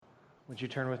Would you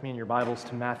turn with me in your Bibles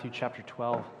to Matthew chapter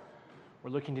 12? We're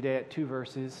looking today at two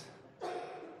verses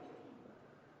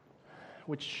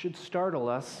which should startle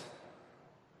us,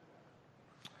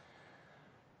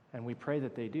 and we pray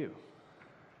that they do.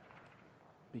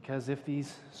 Because if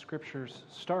these scriptures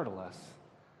startle us,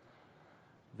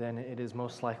 then it is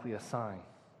most likely a sign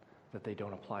that they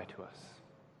don't apply to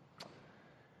us.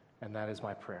 And that is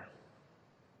my prayer.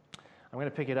 I'm going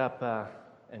to pick it up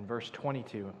in verse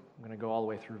 22. I'm going to go all the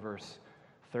way through verse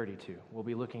 32. We'll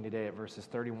be looking today at verses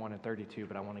 31 and 32,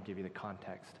 but I want to give you the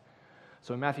context.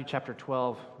 So in Matthew chapter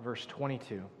 12, verse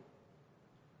 22,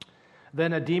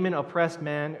 "Then a demon-oppressed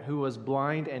man who was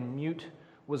blind and mute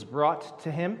was brought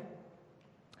to him,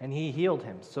 and he healed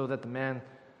him, so that the man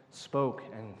spoke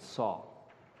and saw.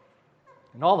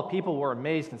 And all the people were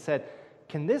amazed and said,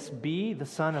 'Can this be the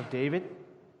son of David?'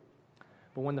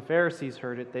 But when the Pharisees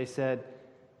heard it, they said,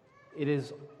 'It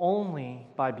is only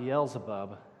by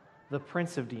Beelzebub, the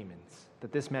prince of demons,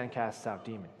 that this man casts out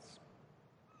demons.'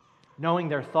 Knowing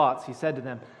their thoughts, he said to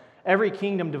them, 'Every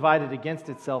kingdom divided against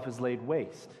itself is laid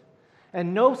waste,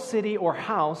 and no city or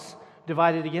house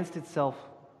divided against itself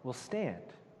will stand.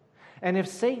 And if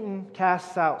Satan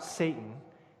casts out Satan,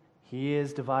 he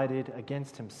is divided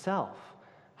against himself.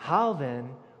 How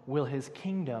then will his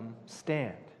kingdom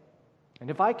stand? And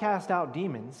if I cast out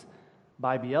demons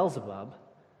by Beelzebub,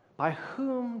 by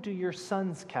whom do your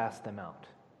sons cast them out?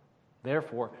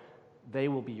 Therefore, they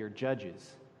will be your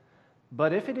judges.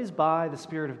 But if it is by the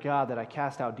Spirit of God that I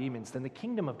cast out demons, then the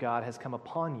kingdom of God has come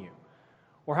upon you.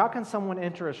 Or how can someone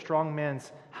enter a strong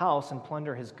man's house and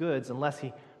plunder his goods unless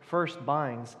he first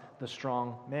binds the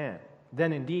strong man?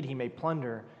 Then indeed he may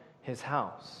plunder his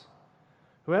house.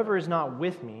 Whoever is not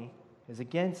with me is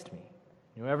against me.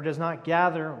 Whoever does not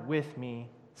gather with me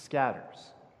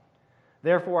scatters.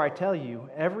 Therefore I tell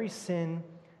you, every sin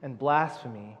and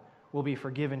blasphemy will be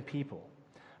forgiven people,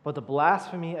 but the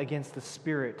blasphemy against the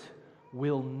Spirit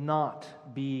will not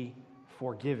be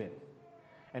forgiven.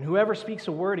 And whoever speaks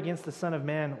a word against the Son of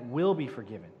Man will be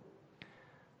forgiven.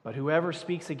 But whoever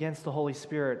speaks against the Holy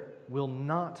Spirit will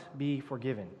not be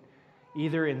forgiven,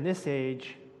 either in this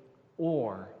age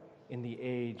or in the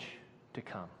age to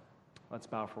come." Let's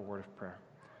bow for a word of prayer.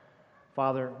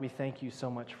 Father, we thank you so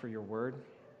much for your word.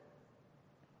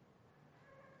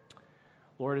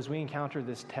 Lord, as we encounter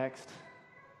this text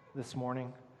this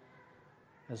morning,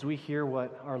 as we hear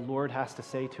what our Lord has to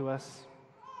say to us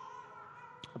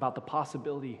about the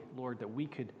possibility, Lord, that we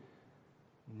could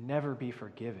never be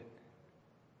forgiven,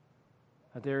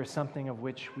 that there is something of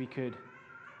which we could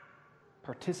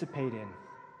participate in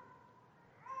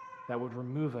that would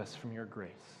remove us from your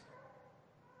grace.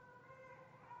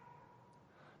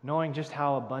 Knowing just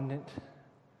how abundant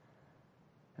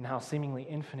and how seemingly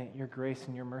infinite your grace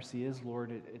and your mercy is,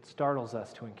 Lord, it startles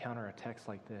us to encounter a text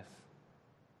like this.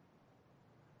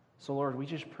 So, Lord, we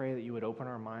just pray that you would open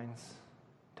our minds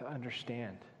to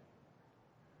understand,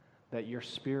 that your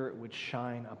Spirit would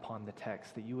shine upon the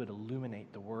text, that you would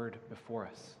illuminate the word before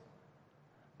us,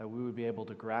 that we would be able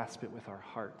to grasp it with our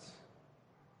hearts.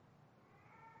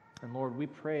 And Lord, we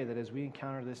pray that as we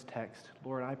encounter this text,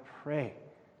 Lord, I pray,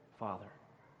 Father,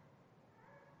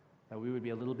 that we would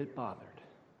be a little bit bothered,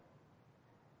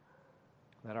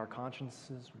 that our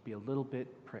consciences would be a little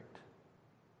bit pricked,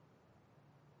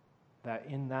 that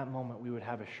in that moment we would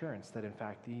have assurance that in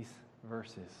fact these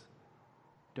verses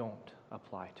don't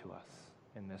apply to us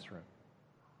in this room.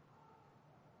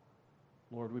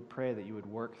 Lord, we pray that you would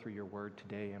work through your word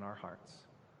today in our hearts.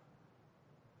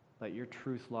 Let your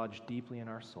truth lodge deeply in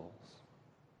our souls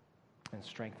and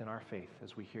strengthen our faith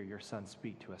as we hear your Son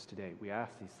speak to us today. We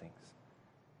ask these things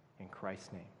in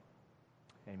Christ's name.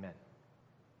 Amen.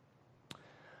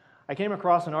 I came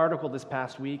across an article this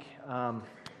past week.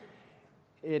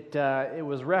 It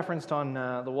was referenced on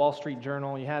the Wall Street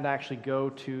Journal. You had to actually go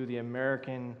to the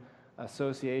American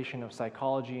Association of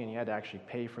Psychology, and you had to actually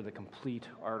pay for the complete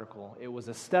article. It was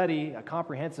a study, a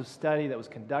comprehensive study that was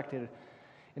conducted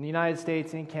in the United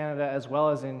States, in Canada, as well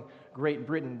as in Great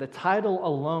Britain. The title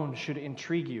alone should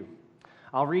intrigue you.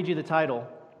 I'll read you the title.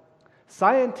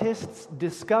 "Scientists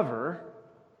discover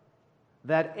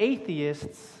that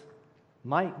atheists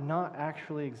might not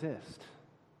actually exist."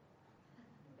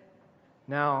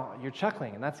 Now, you're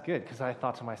chuckling, and that's good, because I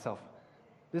thought to myself,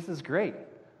 this is great.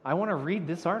 I want to read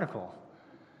this article.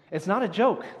 It's not a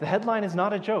joke. The headline is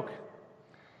not a joke.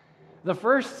 The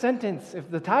first sentence,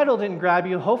 if the title didn't grab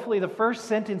you, hopefully the first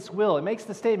sentence will. It makes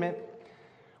the statement,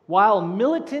 "While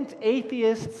militant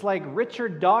atheists like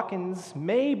Richard Dawkins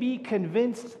may be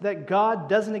convinced that God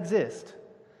doesn't exist,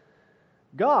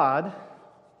 God,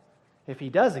 if he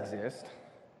does exist,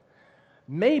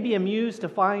 may be amused to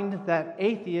find that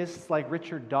atheists like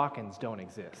Richard Dawkins don't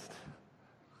exist.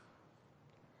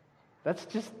 That's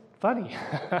just funny.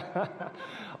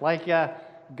 Like,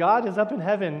 God is up in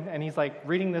heaven, and he's like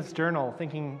reading this journal,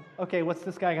 thinking, okay, what's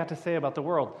this guy got to say about the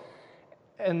world?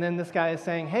 And then this guy is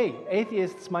saying, hey,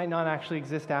 atheists might not actually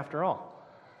exist after all.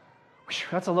 Whew,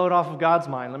 that's a load off of God's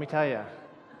mind, let me tell you.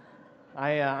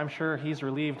 I'm sure he's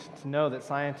relieved to know that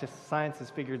science has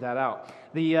figured that out.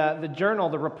 The journal,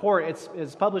 the report,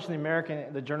 it's published in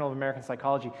the Journal of American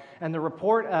Psychology, and the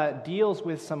report deals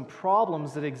with some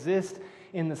problems that exist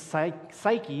in the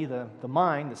psyche, the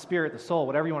mind, the spirit, the soul,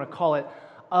 whatever you want to call it,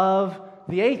 of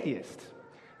the atheist.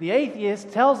 The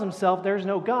atheist tells himself there's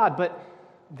no God, but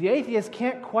the atheist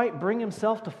can't quite bring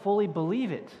himself to fully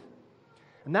believe it.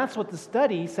 And that's what the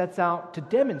study sets out to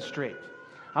demonstrate.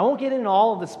 I won't get into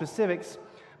all of the specifics,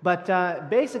 but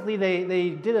basically they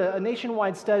did a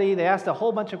nationwide study. They asked a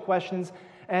whole bunch of questions,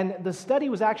 and the study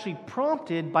was actually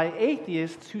prompted by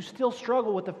atheists who still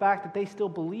struggle with the fact that they still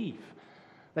believe.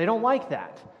 They don't like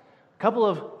that. A couple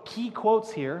of key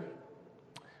quotes here.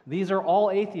 These are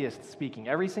all atheists speaking.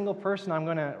 Every single person I'm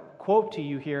going to quote to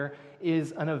you here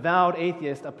is an avowed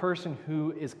atheist, a person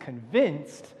who is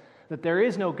convinced that there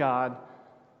is no God,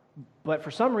 but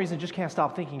for some reason just can't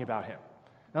stop thinking about him.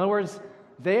 In other words,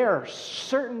 they are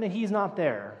certain that he's not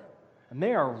there, and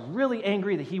they are really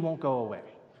angry that he won't go away.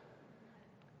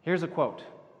 Here's a quote.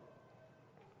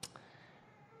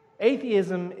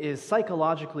 Atheism is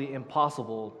psychologically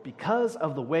impossible because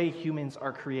of the way humans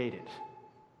are created.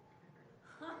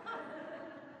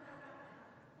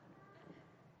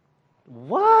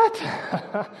 What?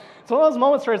 It's one of those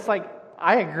moments where it's like,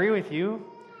 I agree with you,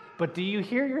 but do you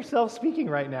hear yourself speaking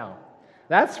right now?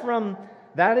 That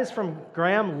is from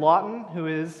Graham Lawton, who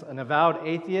is an avowed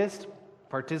atheist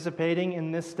participating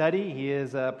in this study. He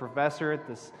is a professor at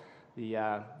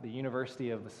the University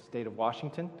of the State of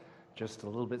Washington, just a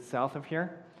little bit south of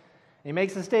here. He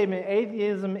makes the statement,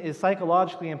 atheism is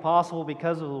psychologically impossible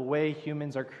because of the way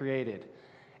humans are created.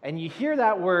 And you hear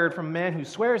that word from a man who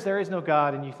swears there is no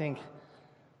God, and you think,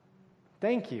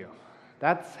 thank you.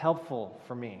 That's helpful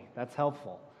for me. That's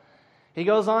helpful. He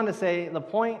goes on to say, the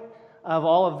point of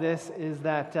all of this is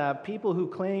that people who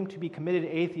claim to be committed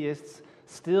atheists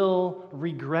still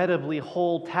regrettably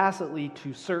hold tacitly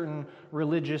to certain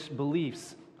religious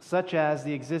beliefs, such as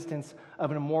the existence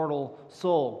of an immortal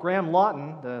soul. Graham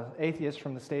Lawton, the atheist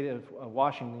from the state of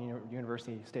Washington,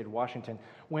 University State of Washington,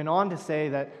 went on to say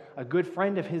that a good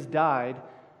friend of his died,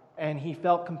 and he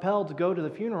felt compelled to go to the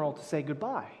funeral to say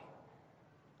goodbye.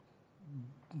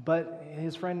 But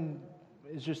his friend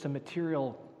is just a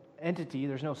material entity.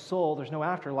 There's no soul, there's no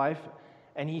afterlife,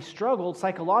 and he struggled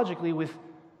psychologically with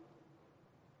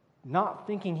not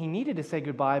thinking he needed to say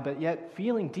goodbye, but yet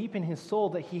feeling deep in his soul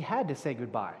that he had to say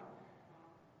goodbye.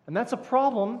 And that's a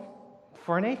problem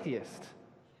for an atheist,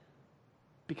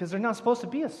 because there's not supposed to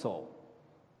be a soul.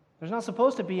 There's not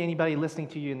supposed to be anybody listening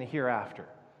to you in the hereafter.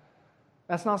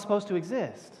 That's not supposed to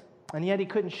exist, and yet he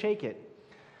couldn't shake it.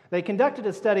 They conducted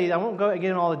a study. I won't go get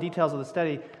into all the details of the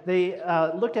study. They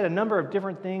looked at a number of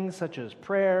different things, such as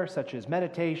prayer, such as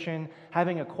meditation,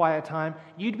 having a quiet time.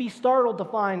 You'd be startled to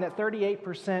find that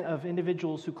 38% of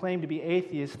individuals who claim to be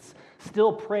atheists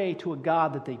still pray to a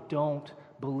God that they don't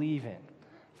believe in.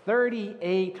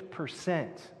 38%.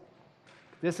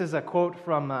 This is a quote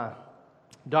from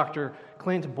Dr.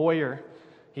 Clint Boyer.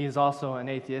 He's also an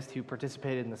atheist who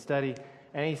participated in the study.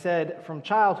 And he said, from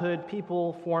childhood,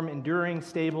 people form enduring,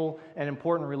 stable, and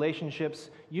important relationships,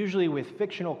 usually with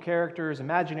fictional characters,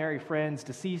 imaginary friends,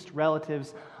 deceased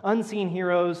relatives, unseen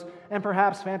heroes, and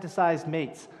perhaps fantasized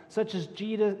mates, such as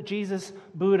Jesus,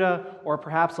 Buddha, or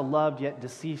perhaps a loved yet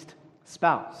deceased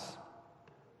spouse.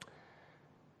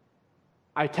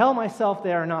 I tell myself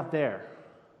they are not there,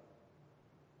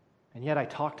 and yet I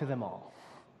talk to them all.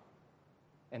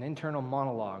 An internal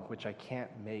monologue which I can't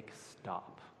make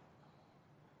stop.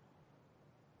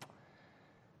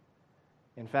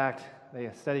 In fact, the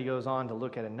study goes on to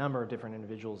look at a number of different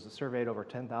individuals. It surveyed over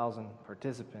 10,000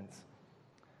 participants.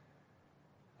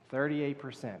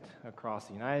 38% across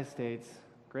the United States,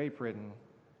 Great Britain,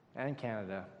 and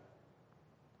Canada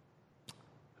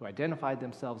who identified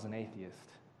themselves an atheist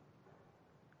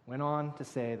went on to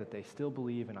say that they still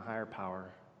believe in a higher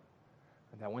power,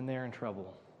 and that when they're in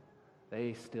trouble,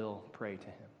 they still pray to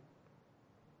him.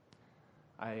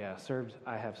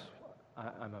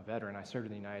 I'm a veteran. I served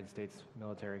in the United States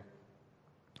military,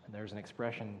 and there's an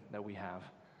expression that we have: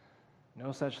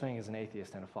 no such thing as an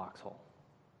atheist in a foxhole.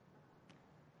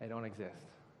 They don't exist.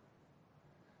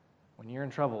 When you're in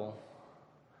trouble,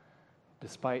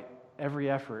 despite every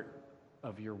effort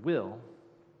of your will,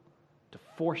 to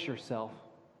force yourself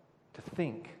to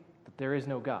think that there is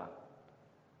no God.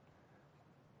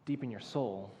 Deep in your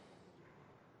soul,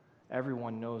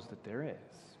 everyone knows that there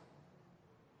is.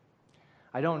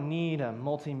 I don't need a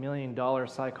multi-million-dollar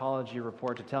psychology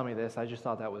report to tell me this. I just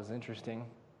thought that was interesting,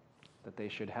 that they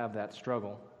should have that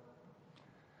struggle.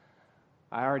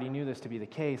 I already knew this to be the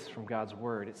case from God's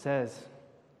Word. It says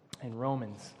in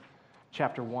Romans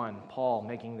chapter 1, Paul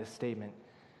making this statement,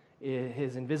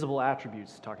 his invisible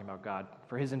attributes, talking about God,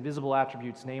 for his invisible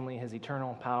attributes, namely his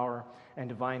eternal power and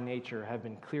divine nature, have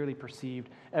been clearly perceived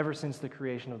ever since the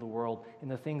creation of the world in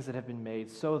the things that have been made,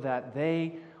 so that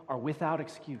they are without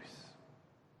excuse.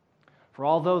 For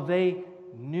although they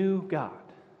knew God,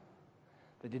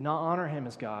 they did not honor him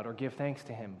as God or give thanks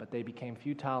to him, but they became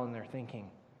futile in their thinking,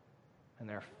 and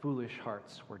their foolish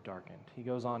hearts were darkened. He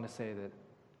goes on to say that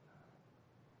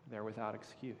they're without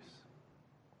excuse.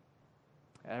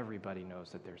 Everybody knows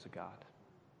that there's a God.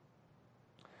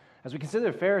 As we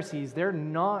consider the Pharisees, they're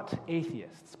not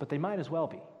atheists, but they might as well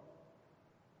be.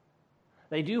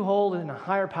 They do hold in a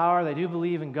higher power, they do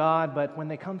believe in God, but when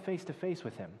they come face to face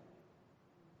with him,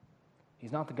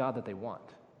 he's not the God that they want.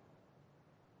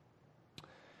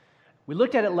 We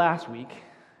looked at it last week,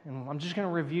 and I'm just going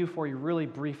to review for you really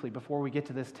briefly before we get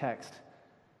to this text.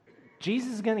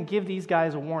 Jesus is going to give these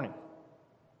guys a warning.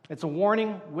 It's a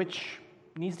warning which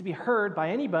needs to be heard by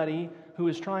anybody who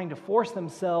is trying to force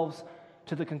themselves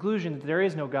to the conclusion that there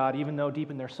is no God, even though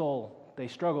deep in their soul they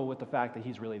struggle with the fact that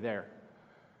he's really there.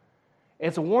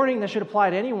 It's a warning that should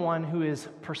apply to anyone who is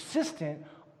persistent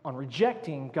on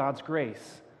rejecting God's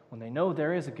grace when they know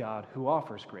there is a God who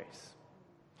offers grace.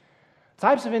 The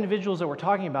types of individuals that we're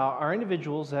talking about are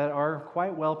individuals that are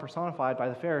quite well personified by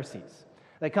the Pharisees.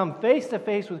 They come face to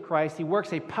face with Christ. He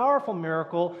works a powerful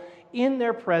miracle in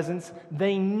their presence.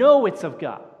 They know it's of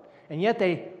God, and yet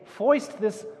they foist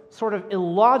this sort of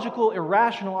illogical,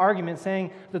 irrational argument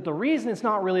saying that the reason it's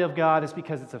not really of God is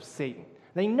because it's of Satan.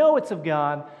 They know it's of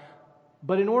God,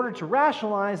 but in order to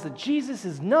rationalize that Jesus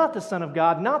is not the Son of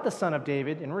God, not the Son of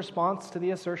David, in response to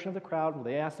the assertion of the crowd, where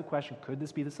they asked the question, could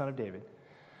this be the Son of David?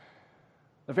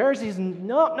 The Pharisees,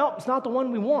 no, it's not the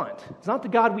one we want. It's not the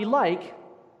God we like.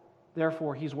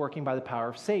 Therefore, he's working by the power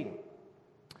of Satan.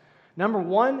 Number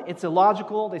one, it's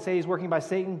illogical. They say he's working by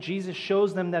Satan. Jesus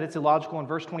shows them that it's illogical in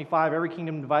verse 25. Every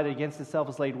kingdom divided against itself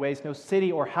is laid waste. No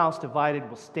city or house divided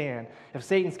will stand. If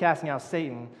Satan's casting out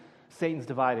Satan, Satan's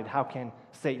divided. How can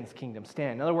Satan's kingdom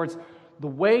stand? In other words, the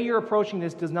way you're approaching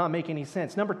this does not make any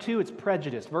sense. Number two, it's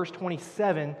prejudice. Verse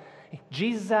 27,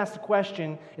 Jesus asked the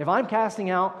question, if I'm casting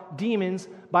out demons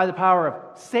by the power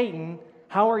of Satan,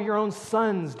 how are your own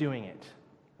sons doing it?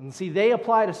 And see, they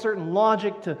applied a certain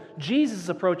logic to Jesus'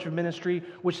 approach of ministry,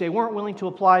 which they weren't willing to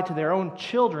apply to their own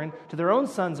children, to their own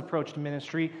sons' approach to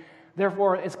ministry.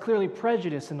 Therefore, it's clearly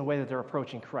prejudice in the way that they're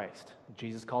approaching Christ.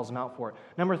 Jesus calls them out for it.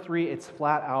 Number three, it's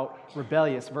flat out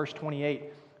rebellious. Verse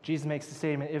 28, Jesus makes the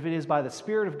statement, if it is by the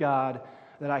Spirit of God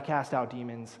that I cast out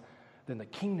demons, then the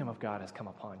kingdom of God has come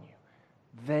upon you.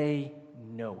 They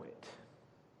know it.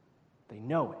 They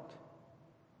know it.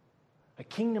 The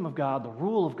kingdom of God, the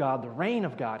rule of God, the reign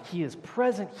of God, he is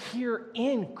present here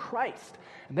in Christ.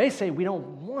 And they say we don't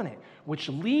want it, which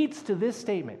leads to this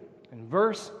statement in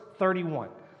verse 31.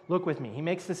 Look with me. He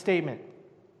makes the statement,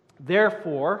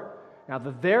 therefore, now the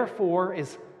therefore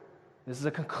this is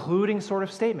a concluding sort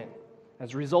of statement.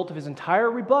 As a result of his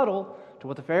entire rebuttal to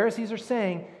what the Pharisees are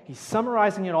saying, he's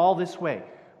summarizing it all this way.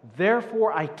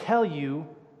 Therefore, I tell you,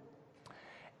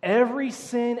 every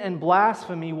sin and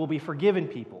blasphemy will be forgiven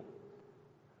people.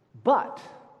 But,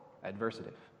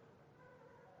 adversative,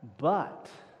 but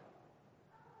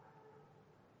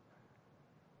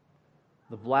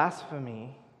the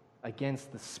blasphemy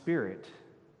against the Spirit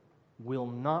will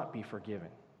not be forgiven.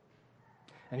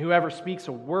 And whoever speaks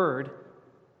a word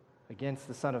against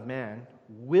the Son of Man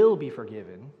will be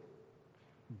forgiven,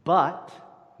 but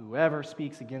whoever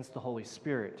speaks against the Holy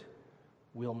Spirit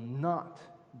will not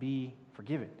be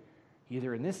forgiven,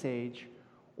 either in this age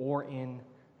or in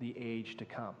the age to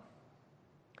come.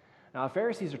 Now, the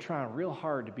Pharisees are trying real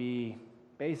hard to be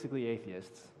basically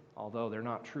atheists, although they're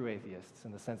not true atheists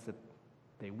in the sense that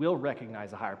they will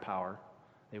recognize a higher power.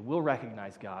 They will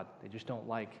recognize God. They just don't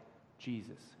like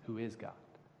Jesus, who is God.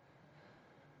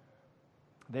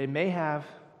 They may have,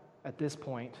 at this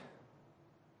point,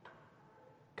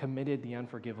 committed the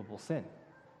unforgivable sin.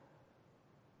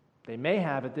 They may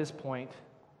have, at this point,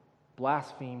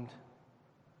 blasphemed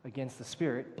against the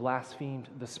Spirit, blasphemed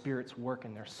the Spirit's work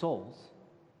in their souls.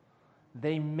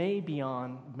 They may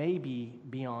be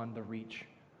beyond the reach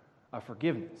of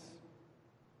forgiveness.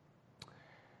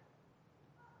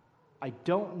 I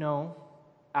don't know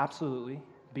absolutely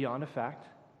beyond a fact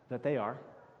that they are,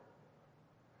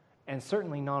 and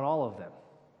certainly not all of them.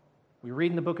 We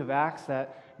read in the book of Acts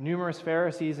that numerous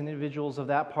Pharisees and individuals of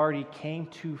that party came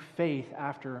to faith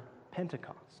after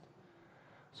Pentecost.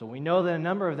 So we know that a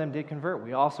number of them did convert.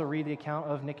 We also read the account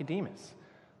of Nicodemus,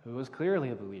 who was clearly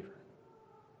a believer.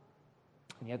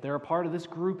 And yet they're a part of this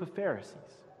group of Pharisees.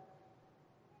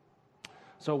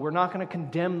 So we're not going to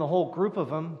condemn the whole group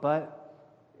of them, but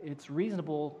it's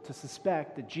reasonable to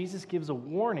suspect that Jesus gives a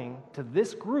warning to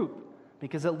this group,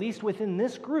 because at least within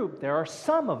this group, there are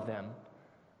some of them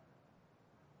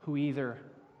who either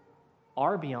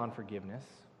are beyond forgiveness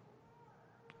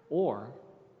or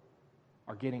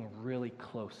are getting really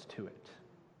close to it.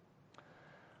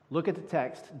 Look at the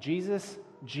text. Jesus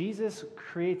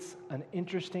creates an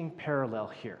interesting parallel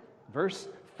here. Verse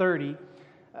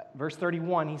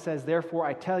 31, he says, "Therefore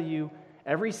I tell you,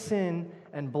 every sin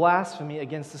and blasphemy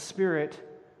against the Spirit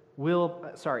will..."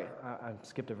 I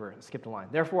skipped a line.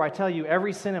 "Therefore I tell you,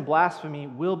 every sin and blasphemy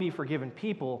will be forgiven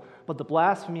people, but the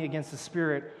blasphemy against the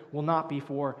Spirit will not be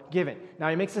forgiven." Now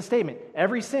he makes a statement.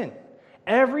 Every sin,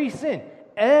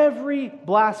 every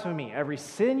blasphemy, every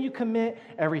sin you commit,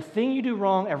 everything you do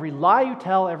wrong, every lie you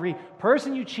tell, every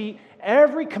person you cheat,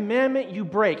 every commandment you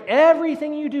break,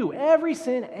 everything you do, every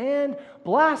sin and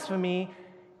blasphemy,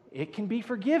 it can be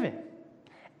forgiven.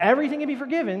 Everything can be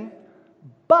forgiven,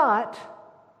 but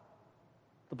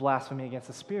the blasphemy against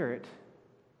the Spirit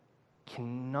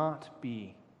cannot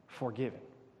be forgiven.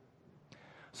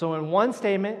 So in one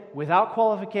statement, without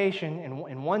qualification,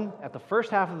 in one at the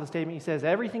first half of the statement, he says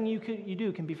everything you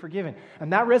do can be forgiven.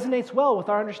 And that resonates well with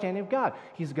our understanding of God.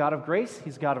 He's a God of grace.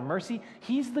 He's a God of mercy.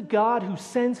 He's the God who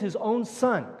sends his own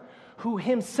Son, who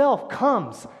himself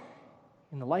comes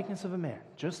in the likeness of a man,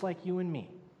 just like you and me,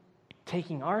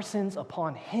 taking our sins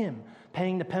upon him,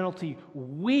 paying the penalty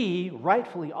we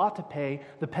rightfully ought to pay,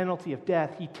 the penalty of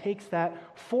death. He takes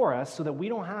that for us so that we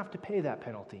don't have to pay that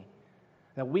penalty,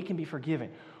 that we can be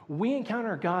forgiven. We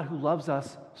encounter a God who loves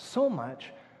us so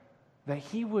much that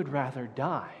he would rather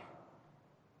die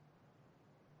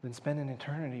than spend an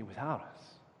eternity without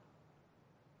us.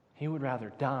 He would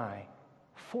rather die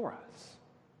for us,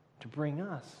 to bring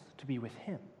us to be with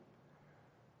him.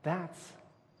 That's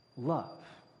love.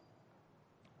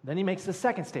 Then he makes the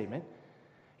second statement.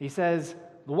 He says,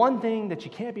 the one thing that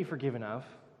you can't be forgiven of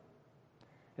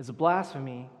is a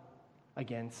blasphemy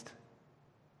against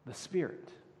the Spirit.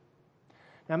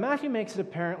 Now, Matthew makes it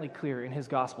apparently clear in his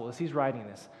gospel as he's writing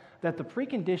this that the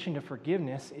precondition to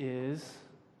forgiveness is,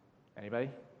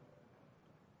 anybody?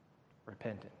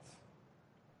 Repentance.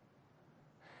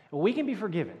 Well, we can be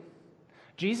forgiven.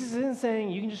 Jesus isn't saying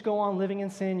you can just go on living in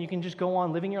sin, you can just go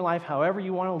on living your life however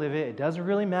you want to live it. It doesn't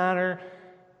really matter.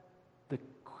 The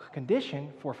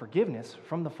condition for forgiveness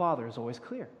from the Father is always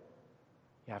clear.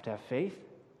 You have to have faith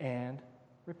and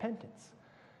repentance.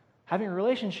 Having a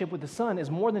relationship with the Son is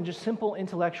more than just simple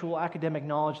intellectual academic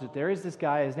knowledge that there is this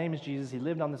guy, his name is Jesus, he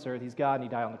lived on this earth, he's God, and he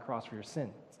died on the cross for your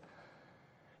sins.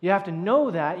 You have to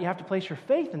know that, you have to place your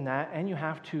faith in that, and you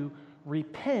have to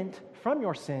repent from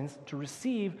your sins to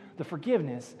receive the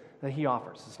forgiveness that he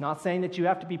offers. It's not saying that you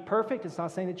have to be perfect, it's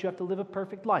not saying that you have to live a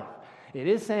perfect life. It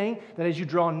is saying that as you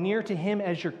draw near to him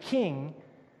as your king,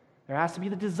 there has to be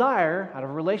the desire out of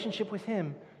a relationship with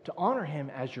him to honor him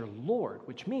as your Lord,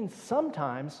 which means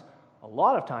sometimes, a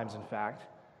lot of times, in fact,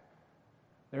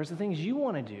 there's the things you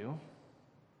want to do,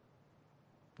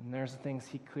 and there's the things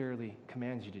he clearly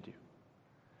commands you to do.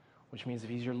 Which means if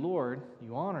he's your Lord,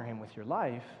 you honor him with your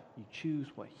life, you choose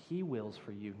what he wills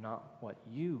for you, not what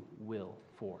you will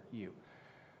for you.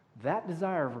 That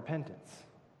desire of repentance,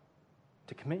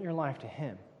 to commit your life to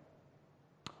him,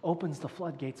 opens the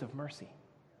floodgates of mercy.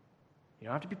 You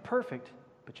don't have to be perfect,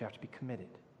 but you have to be committed.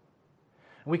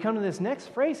 And we come to this next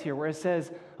phrase here where it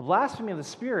says, the blasphemy of the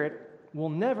Spirit will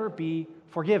never be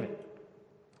forgiven.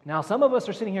 Now, some of us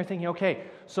are sitting here thinking, okay,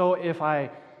 so if I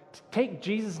take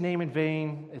Jesus' name in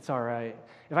vain, it's all right.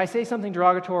 If I say something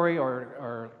derogatory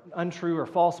or untrue or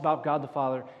false about God the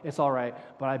Father, it's all right.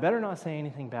 But I better not say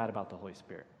anything bad about the Holy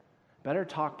Spirit. Better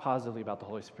talk positively about the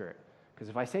Holy Spirit. Because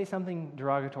if I say something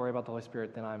derogatory about the Holy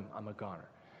Spirit, then I'm a goner.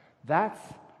 That's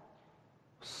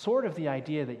sort of the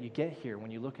idea that you get here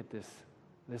when you look at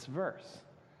this verse.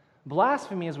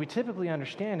 Blasphemy, as we typically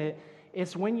understand it,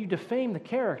 it's when you defame the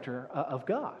character of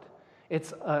God.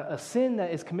 It's a sin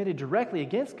that is committed directly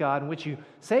against God in which you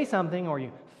say something or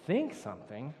you think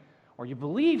something or you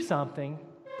believe something,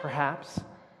 perhaps,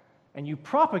 and you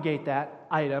propagate that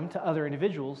item to other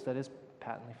individuals that is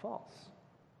patently false.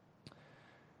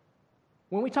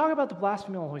 When we talk about the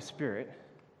blasphemy of the Holy Spirit,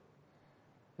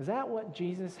 is that what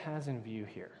Jesus has in view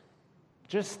here?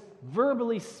 Just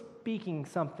verbally speaking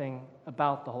something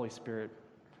about the Holy Spirit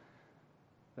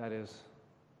that is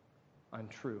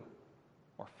untrue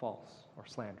or false or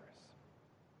slanderous.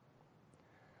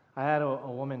 I had a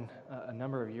woman a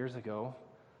number of years ago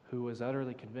who was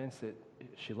utterly convinced that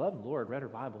she loved the Lord, read her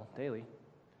Bible daily,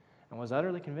 and was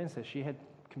utterly convinced that she had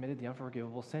committed the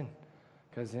unforgivable sin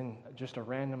because in just a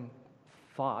random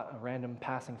thought, a random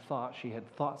passing thought, she had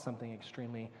thought something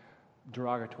extremely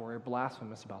derogatory or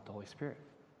blasphemous about the Holy Spirit,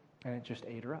 and it just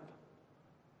ate her up.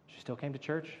 She still came to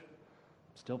church,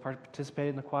 still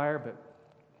participated in the choir, but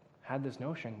had this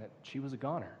notion that she was a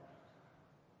goner.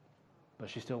 But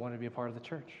she still wanted to be a part of the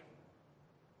church.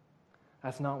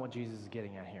 That's not what Jesus is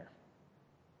getting at here.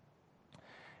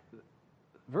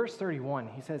 Verse 31,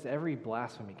 he says every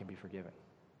blasphemy can be forgiven.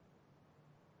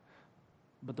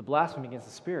 But the blasphemy against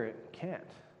the Spirit can't.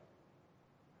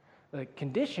 The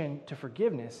condition to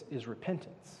forgiveness is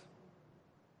repentance.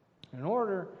 In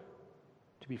order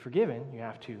to be forgiven, you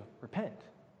have to repent.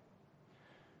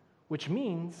 Which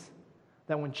means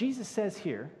that when Jesus says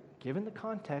here, given the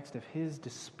context of his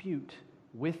dispute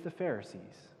with the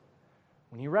Pharisees,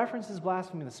 when he references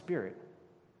blasphemy of the Spirit,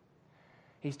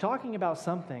 he's talking about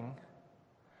something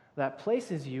that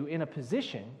places you in a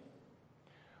position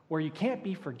where you can't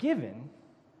be forgiven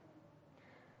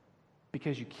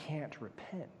because you can't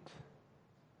repent.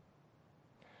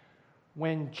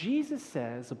 When Jesus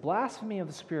says the blasphemy of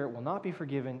the Spirit will not be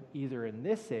forgiven either in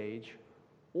this age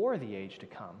or the age to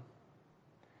come,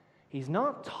 he's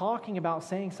not talking about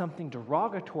saying something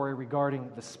derogatory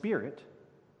regarding the Spirit.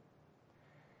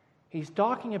 He's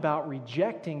talking about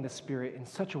rejecting the Spirit in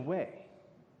such a way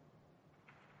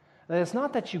that it's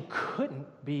not that you couldn't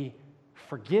be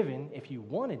forgiven if you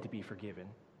wanted to be forgiven.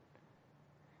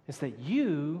 It's that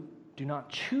you do not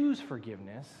choose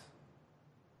forgiveness.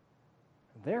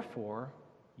 Therefore,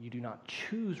 you do not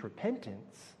choose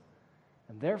repentance,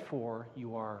 and therefore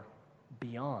you are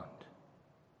beyond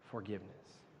forgiveness.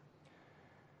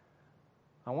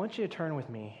 I want you to turn with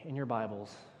me in your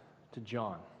Bibles to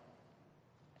John.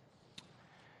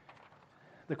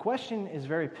 The question is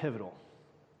very pivotal.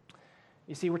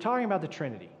 You see, we're talking about the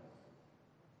Trinity.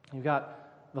 You've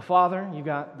got the Father, you've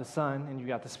got the Son, and you've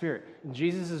got the Spirit. And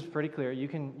Jesus is pretty clear. You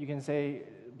can say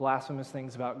blasphemous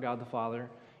things about God the Father,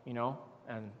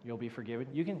 and you'll be forgiven.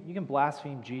 You can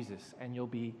blaspheme Jesus, and you'll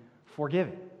be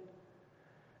forgiven.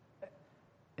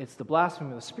 It's the blasphemy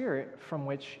of the Spirit from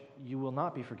which you will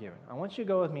not be forgiven. I want you to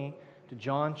go with me to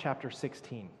John chapter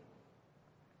 16.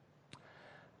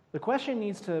 The question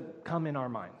needs to come in our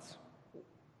minds.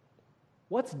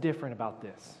 What's different about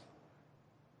this?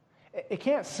 It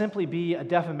can't simply be a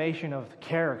defamation of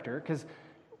character, because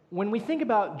when we think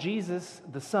about Jesus,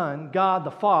 the Son, God,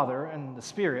 the Father, and the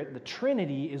Spirit, the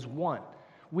Trinity is one.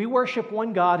 We worship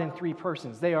one God in three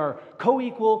persons. They are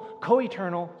co-equal,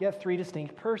 co-eternal, yet three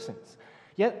distinct persons.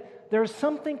 Yet there's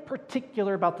something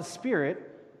particular about the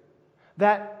Spirit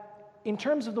that, in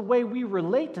terms of the way we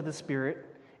relate to the Spirit,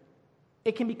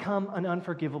 it can become an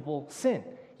unforgivable sin.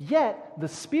 Yet, the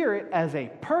Spirit as a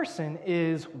person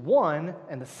is one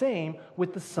and the same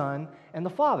with the Son and the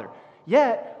Father.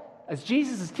 Yet, as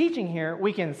Jesus is teaching here,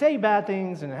 we can say bad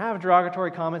things and have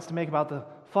derogatory comments to make about the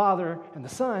Father and the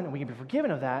Son, and we can be forgiven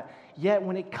of that. Yet,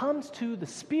 when it comes to the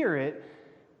Spirit,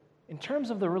 in terms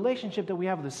of the relationship that we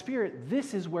have with the Spirit,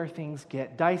 this is where things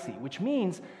get dicey, which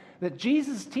means that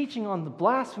Jesus' teaching on the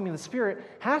blasphemy of the Spirit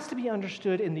has to be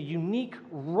understood in the unique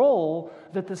role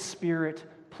that the Spirit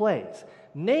plays.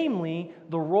 Namely,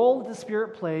 the role that the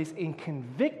Spirit plays in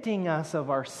convicting us of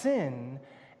our sin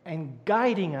and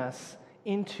guiding us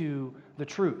into the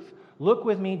truth. Look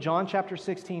with me, John chapter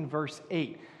 16, verse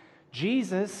 8.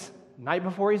 Jesus, night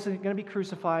before he's going to be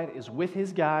crucified, is with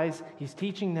his guys. He's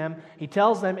teaching them. He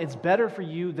tells them, it's better for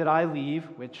you that I leave,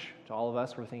 which to all of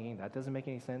us we're thinking, that doesn't make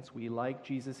any sense. We like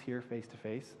Jesus here face to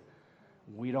face.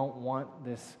 We don't want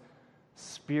this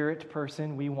spirit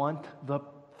person. We want the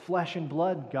flesh and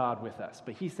blood God with us.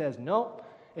 But he says, no,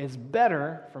 it's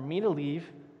better for me to leave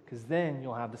because then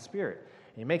you'll have the Spirit.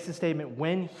 And he makes a statement,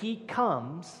 when he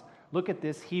comes, look at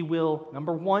this, he will,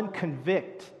 number one,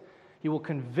 convict. He will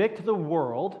convict the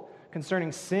world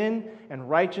concerning sin and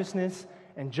righteousness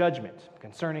and judgment.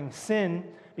 Concerning sin,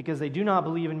 because they do not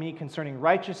believe in me. Concerning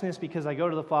righteousness, because I go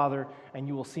to the Father and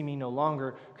you will see me no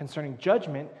longer. Concerning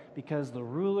judgment, because the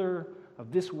ruler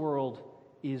of this world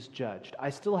is judged.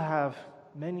 I still have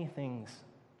many things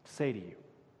to say to you.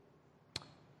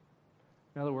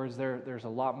 In other words, there's a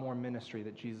lot more ministry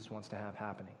that Jesus wants to have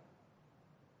happening.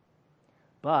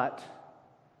 But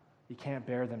you can't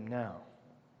bear them now.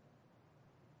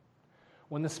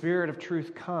 When the Spirit of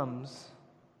truth comes,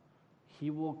 he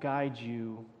will guide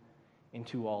you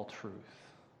into all truth.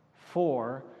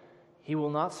 For he will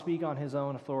not speak on his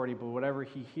own authority, but whatever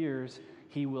he hears,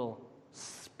 he will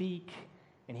speak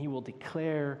and he will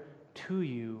declare to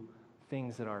you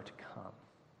things that are to come.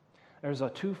 There's a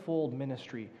twofold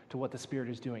ministry to what the Spirit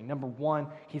is doing. Number one,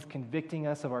 he's convicting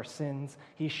us of our sins.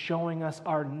 He's showing us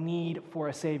our need for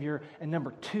a Savior. And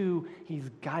number two, he's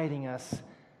guiding us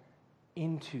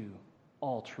into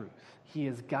all truth. He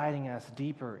is guiding us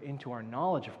deeper into our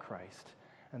knowledge of Christ,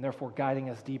 and therefore guiding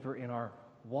us deeper in our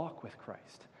walk with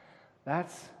Christ.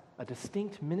 That's a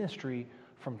distinct ministry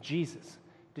from Jesus.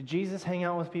 Did Jesus hang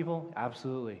out with people?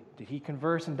 Absolutely. Did he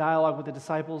converse and dialogue with the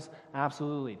disciples?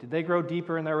 Absolutely. Did they grow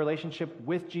deeper in their relationship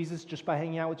with Jesus just by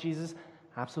hanging out with Jesus?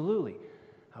 Absolutely.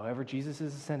 However, Jesus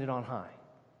is ascended on high.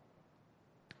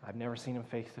 I've never seen him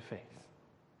face to face.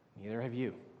 Neither have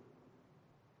you.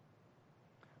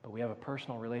 But we have a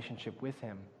personal relationship with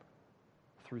him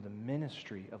through the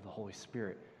ministry of the Holy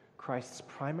Spirit. Christ's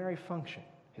primary function,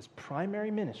 his primary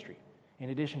ministry, in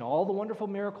addition to all the wonderful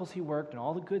miracles he worked and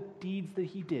all the good deeds that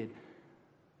he did,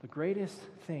 the greatest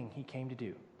thing he came to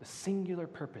do, the singular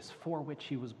purpose for which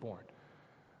he was born,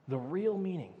 the real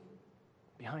meaning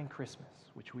behind Christmas,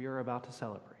 which we are about to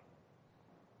celebrate,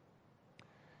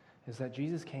 is that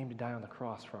Jesus came to die on the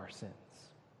cross for our sins.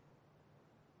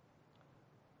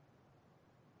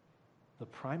 The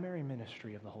primary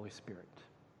ministry of the Holy Spirit,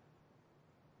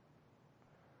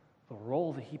 the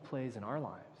role that he plays in our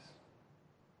lives,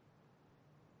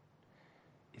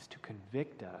 is to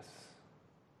convict us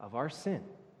of our sin,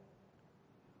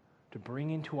 to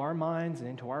bring into our minds and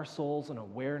into our souls an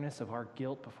awareness of our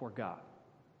guilt before God,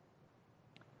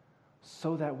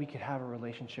 so that we could have a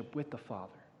relationship with the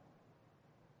Father.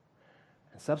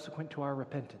 And subsequent to our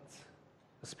repentance,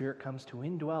 the Spirit comes to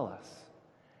indwell us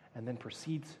and then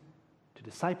proceeds to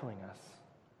discipling us,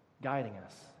 guiding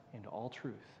us into all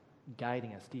truth,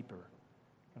 guiding us deeper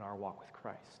in our walk with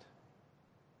Christ.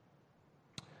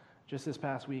 Just this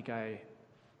past week, I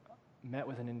met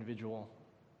with an individual.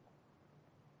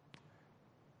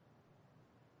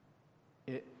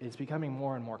 It's becoming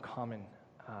more and more common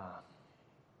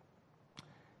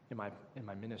in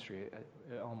my ministry.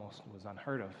 It almost was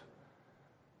unheard of.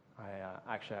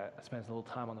 I spent a little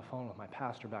time on the phone with my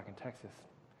pastor back in Texas.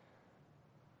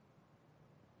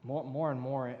 More and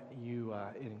more,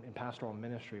 in pastoral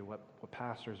ministry, what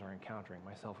pastors are encountering,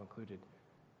 myself included,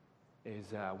 is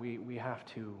we have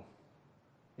to.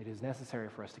 It is necessary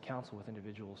for us to counsel with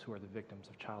individuals who are the victims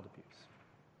of child abuse,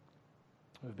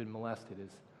 who have been molested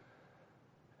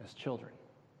as children.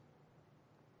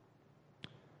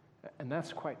 And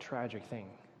that's quite a tragic thing.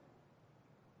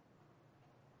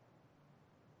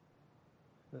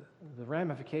 The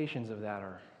ramifications of that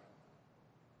are,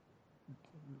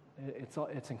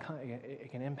 it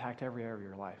can impact every area of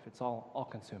your life. It's all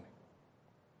consuming.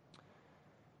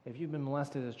 If you've been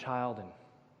molested as a child and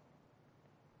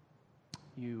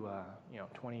you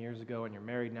 20 years ago and you're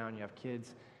married now and you have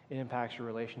kids, it impacts your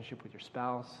relationship with your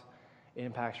spouse, it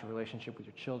impacts your relationship with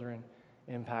your children,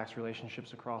 it impacts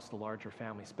relationships across the larger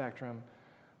family spectrum.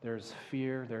 There's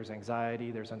fear, there's anxiety,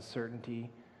 there's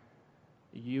uncertainty.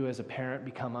 You as a parent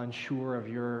become unsure of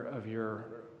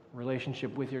your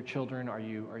relationship with your children. Are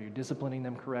you disciplining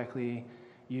them correctly?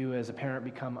 You as a parent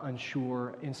become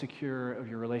unsure, insecure of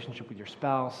your relationship with your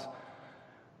spouse.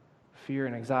 Fear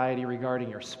and anxiety regarding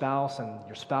your spouse and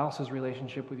your spouse's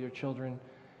relationship with your children.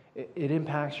 It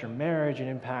impacts your marriage, it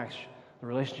impacts the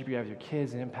relationship you have with your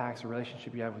kids, it impacts the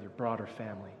relationship you have with your broader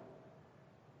family.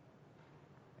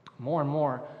 More and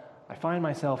more, I find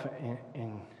myself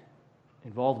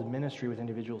involved in ministry with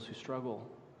individuals who struggle,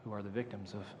 who are the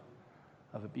victims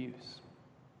of abuse.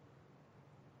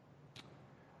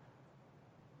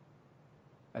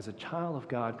 As a child of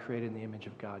God, created in the image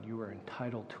of God, you are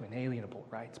entitled to inalienable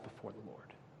rights before the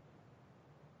Lord.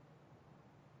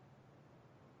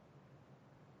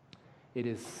 It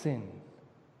is sin.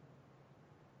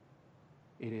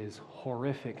 It is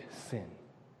horrific sin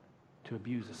to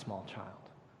abuse a small child.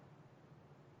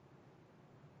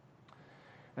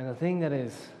 And the thing that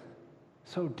is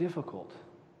so difficult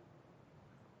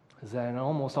is that in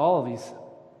almost all of these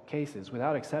cases,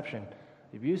 without exception,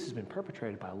 the abuse has been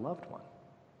perpetrated by a loved one,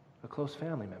 a close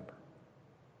family member.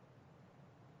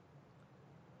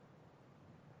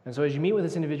 And so as you meet with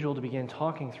this individual to begin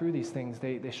talking through these things,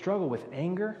 they struggle with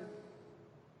anger.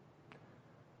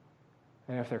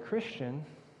 And if they're Christian,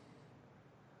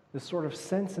 this sort of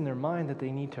sense in their mind that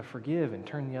they need to forgive and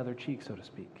turn the other cheek, so to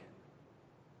speak.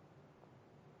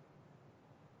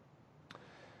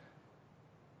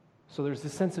 So there's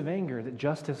this sense of anger that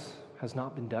justice has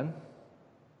not been done.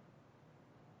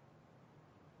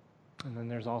 And then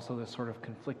there's also this sort of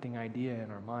conflicting idea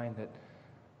in our mind that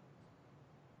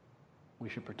we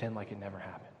should pretend like it never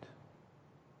happened.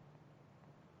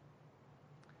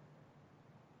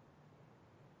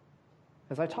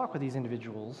 As I talk with these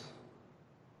individuals,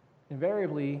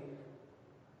 invariably,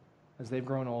 as they've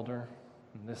grown older,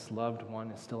 and this loved one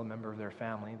is still a member of their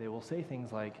family, they will say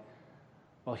things like,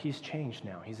 well, he's changed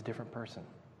now. He's a different person.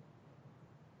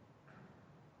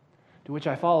 To which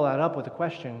I follow that up with a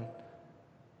question,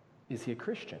 is he a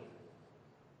Christian?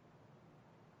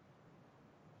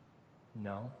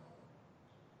 No,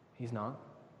 he's not.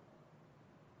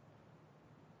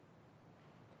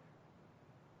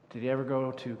 Did he ever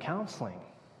go to counseling?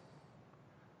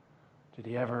 Did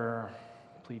he ever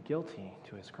plead guilty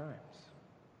to his crimes?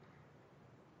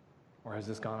 Or has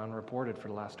this gone unreported for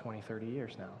the last 20, 30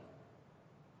 years now?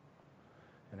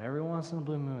 And every once in a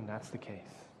blue moon, that's the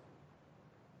case.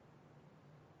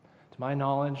 To my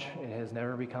knowledge, it has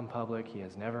never become public. He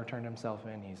has never turned himself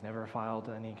in. He's never filed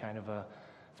any kind of a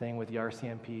thing with the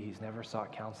RCMP. He's never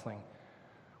sought counseling,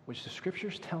 which the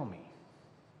scriptures tell me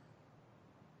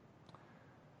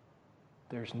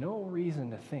there's no reason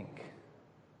to think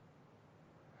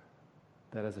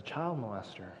that as a child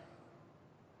molester,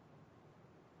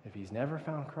 if he's never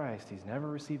found Christ, he's never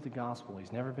received the gospel,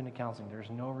 he's never been to counseling, there's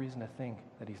no reason to think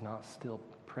that he's not still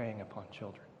preying upon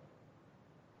children.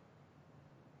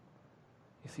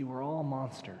 You see, we're all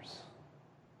monsters.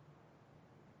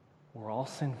 We're all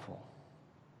sinful.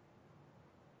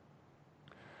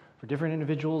 For different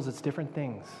individuals, it's different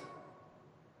things.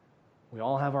 We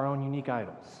all have our own unique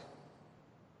idols.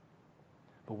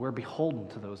 But we're beholden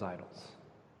to those idols.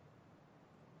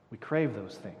 We crave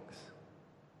those things.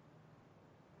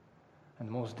 And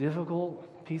the most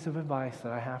difficult piece of advice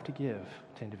that I have to give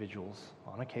to individuals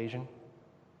on occasion,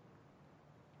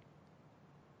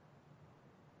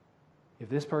 if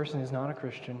this person is not a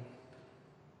Christian,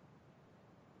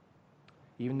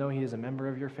 even though he is a member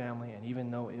of your family, and even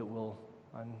though it will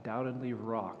undoubtedly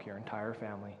rock your entire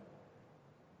family,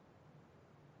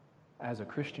 as a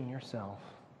Christian yourself,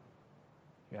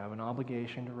 you have an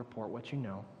obligation to report what you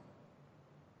know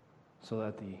so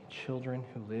that the children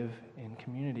who live in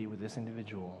community with this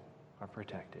individual are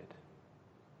protected.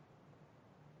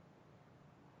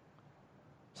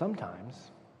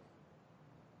 Sometimes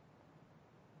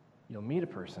you'll meet a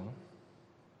person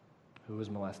who was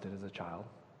molested as a child,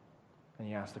 and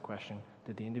you ask the question,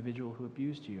 did the individual who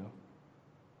abused you,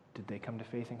 did they come to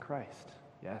faith in Christ?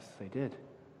 Yes, they did.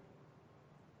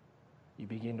 You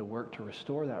begin to work to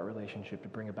restore that relationship, to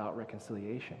bring about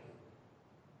reconciliation.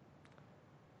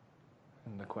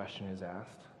 And the question is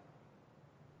asked,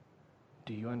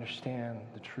 do you understand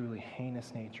the truly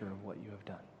heinous nature of what you have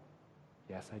done?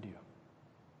 Yes, I do.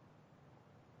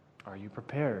 Are you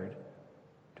prepared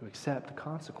to accept the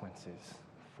consequences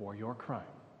for your crime?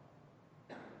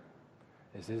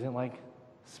 This isn't like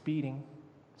speeding.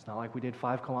 It's not like we did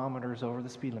 5 kilometers over the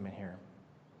speed limit here.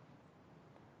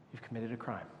 You've committed a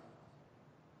crime.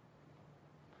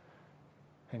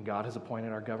 And God has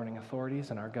appointed our governing authorities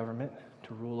and our government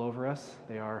to rule over us.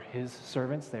 They are His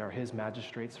servants. They are His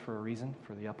magistrates for a reason,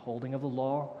 for the upholding of the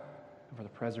law, and for the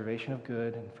preservation of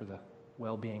good, and for the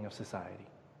well-being of society.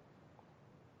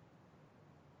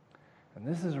 And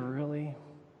this is really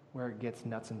where it gets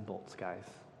nuts and bolts, guys.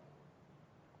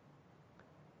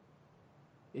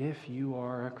 If you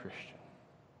are a Christian,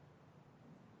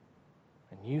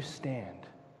 and you stand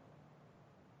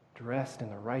dressed in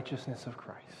the righteousness of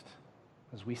Christ,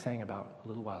 as we sang about a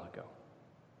little while ago,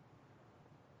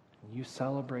 and you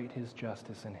celebrate His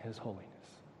justice and His holiness,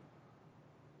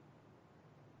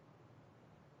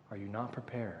 are you not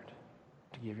prepared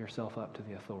to give yourself up to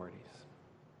the authorities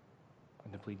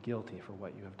and to plead guilty for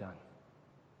what you have done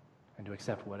and to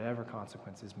accept whatever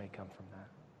consequences may come from that?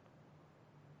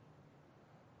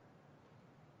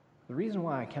 The reason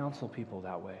why I counsel people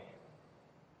that way,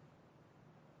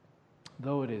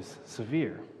 though it is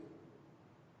severe,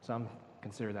 some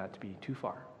consider that to be too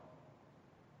far,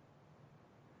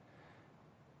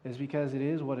 is because it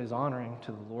is what is honoring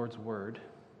to the Lord's word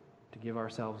to give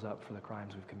ourselves up for the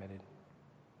crimes we've committed.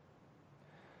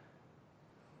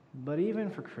 But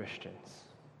even for Christians,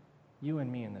 you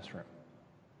and me in this room,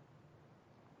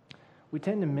 we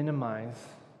tend to minimize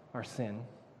our sin.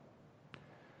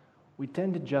 We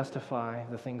tend to justify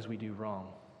the things we do wrong.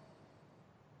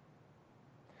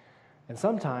 And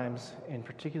sometimes, in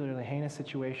particularly heinous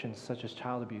situations such as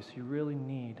child abuse, you really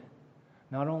need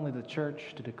not only the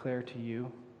church to declare to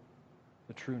you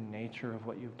the true nature of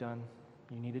what you've done,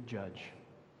 you need a judge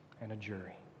and a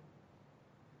jury.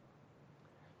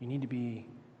 You need to be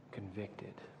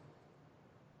convicted.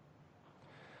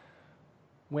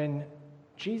 When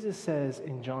Jesus says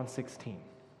in John 16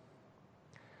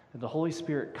 that the Holy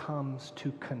Spirit comes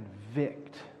to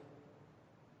convict.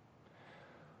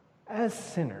 As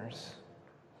sinners,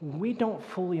 we don't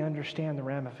fully understand the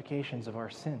ramifications of our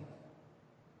sin.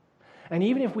 And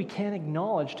even if we can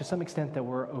acknowledge to some extent that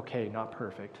we're okay, not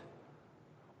perfect,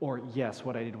 or yes,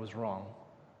 what I did was wrong,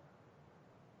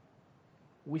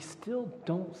 we still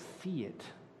don't see it.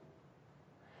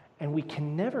 And we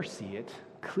can never see it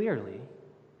clearly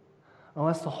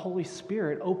unless the Holy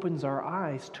Spirit opens our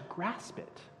eyes to grasp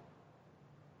it.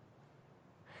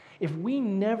 If we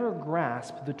never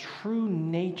grasp the true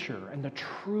nature and the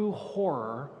true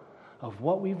horror of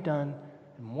what we've done,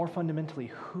 and more fundamentally,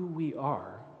 who we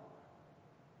are,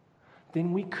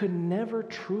 then we could never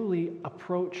truly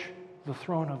approach the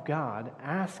throne of God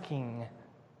asking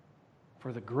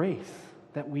for the grace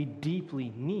that we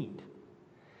deeply need.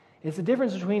 It's the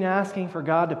difference between asking for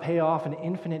God to pay off an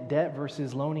infinite debt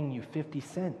versus loaning you 50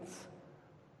 cents.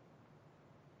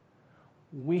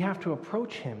 We have to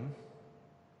approach Him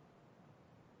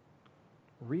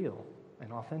real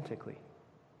and authentically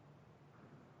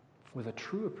with a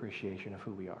true appreciation of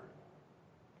who we are.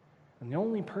 And the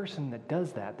only person that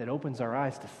does that, that opens our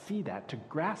eyes to see that, to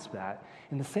grasp that,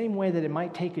 in the same way that it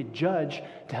might take a judge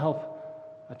to help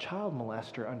a child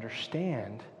molester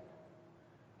understand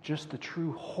just the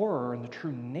true horror and the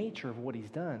true nature of what he's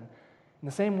done, in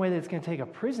the same way that it's going to take a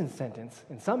prison sentence,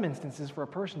 in some instances, for a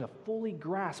person to fully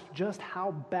grasp just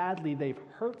how badly they've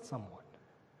hurt someone.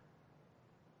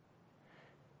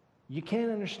 You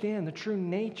can't understand the true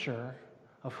nature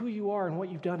of who you are and what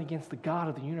you've done against the God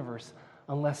of the universe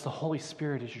unless the Holy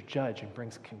Spirit is your judge and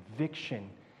brings conviction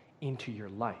into your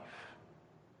life.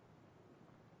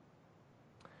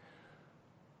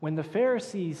 When the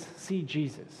Pharisees see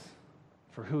Jesus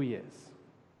for who he is,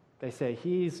 they say,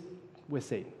 he's with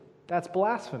Satan. That's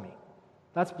blasphemy.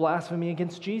 That's blasphemy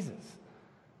against Jesus.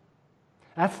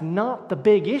 That's not the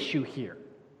big issue here.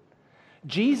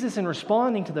 Jesus, in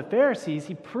responding to the Pharisees,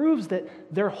 he proves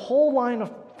that their whole line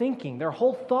of thinking, their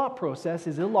whole thought process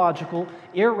is illogical,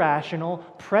 irrational,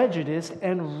 prejudiced,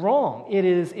 and wrong. It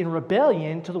is in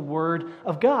rebellion to the Word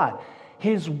of God.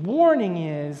 His warning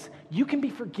is, you can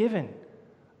be forgiven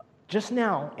just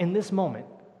now, in this moment,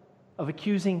 of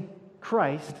accusing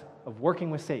Christ of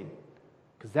working with Satan,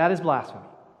 because that is blasphemy.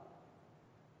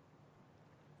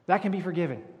 That can be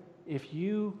forgiven if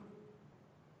you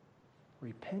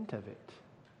repent of it.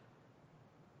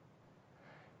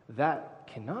 That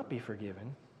cannot be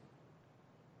forgiven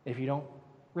if you don't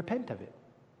repent of it,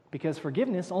 because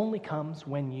forgiveness only comes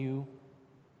when you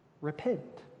repent.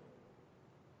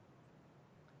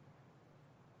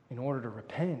 In order to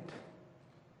repent,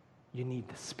 you need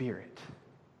the Spirit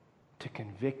to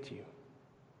convict you.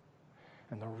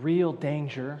 And the real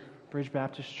danger, Bridge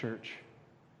Baptist Church,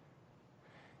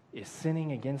 is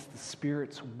sinning against the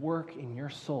Spirit's work in your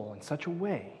soul in such a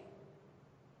way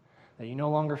that you no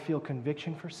longer feel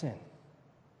conviction for sin,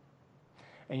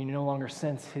 and you no longer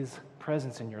sense His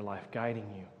presence in your life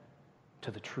guiding you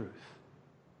to the truth.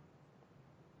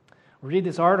 Read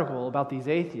this article about these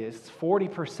atheists.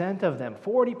 40%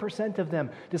 of them,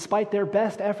 despite their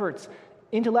best efforts,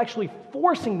 intellectually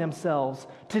forcing themselves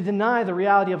to deny the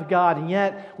reality of God, and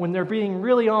yet when they're being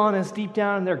really honest deep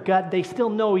down in their gut, they still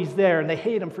know He's there and they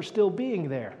hate Him for still being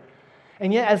there.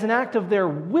 And yet, as an act of their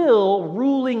will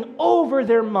ruling over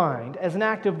their mind, as an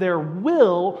act of their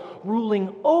will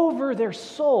ruling over their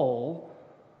soul,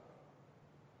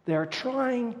 they are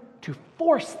trying to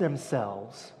force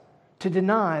themselves to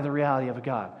deny the reality of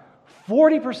God.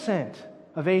 40%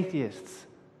 of atheists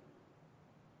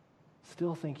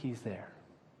still think He's there.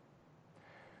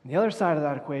 And the other side of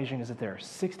that equation is that there are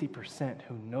 60%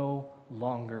 who no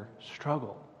longer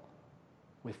struggle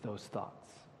with those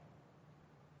thoughts.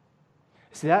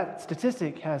 See, that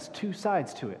statistic has two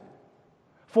sides to it.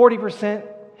 40%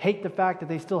 hate the fact that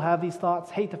they still have these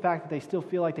thoughts, hate the fact that they still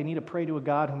feel like they need to pray to a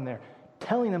God whom they're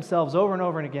telling themselves over and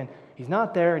over and again, He's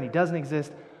not there and He doesn't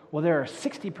exist. Well, there are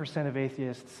 60% of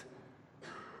atheists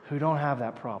who don't have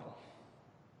that problem.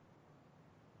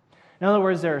 In other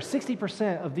words, there are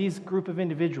 60% of these group of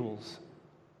individuals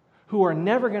who are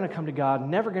never going to come to God,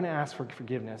 never going to ask for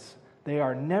forgiveness. They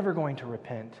are never going to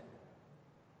repent.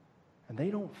 And they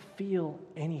don't feel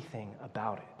anything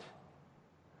about it.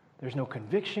 There's no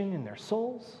conviction in their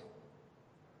souls.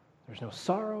 There's no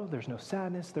sorrow. There's no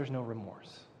sadness. There's no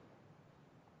remorse.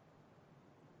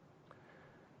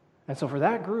 And so for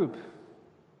that group,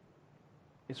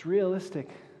 it's realistic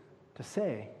to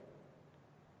say,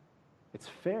 it's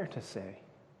fair to say,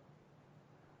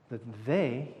 that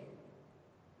they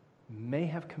may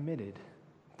have committed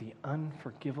the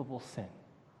unforgivable sin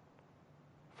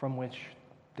from which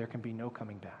there can be no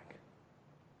coming back.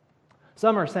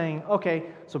 Some are saying, okay,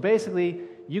 so basically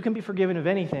you can be forgiven of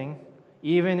anything,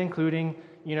 even including,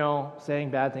 saying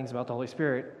bad things about the Holy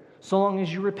Spirit, so long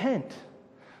as you repent.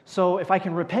 So if I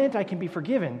can repent, I can be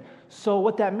forgiven. So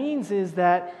what that means is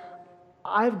that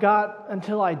I've got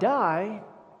until I die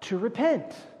to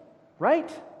repent, right?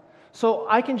 So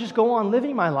I can just go on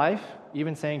living my life,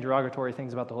 even saying derogatory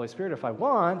things about the Holy Spirit if I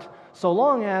want, so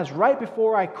long as right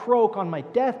before I croak on my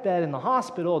deathbed in the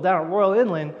hospital down at Royal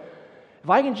Inland, if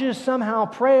I can just somehow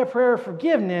pray a prayer of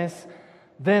forgiveness,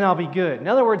 then I'll be good. In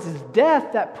other words, it's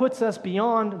death that puts us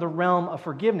beyond the realm of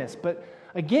forgiveness. But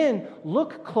again,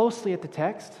 look closely at the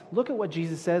text. Look at what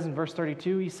Jesus says in verse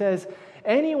 32. He says,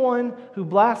 anyone who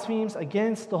blasphemes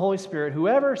against the Holy Spirit,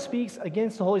 whoever speaks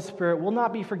against the Holy Spirit will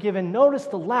not be forgiven. Notice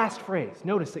the last phrase.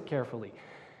 Notice it carefully.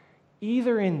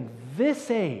 Either in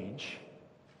this age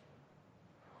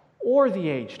or the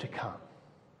age to come.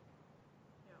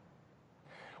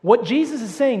 What Jesus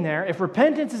is saying there, if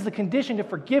repentance is the condition to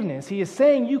forgiveness, he is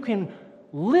saying you can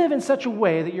live in such a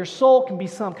way that your soul can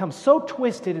become so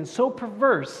twisted and so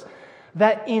perverse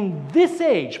that in this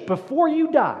age, before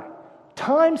you die,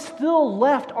 time still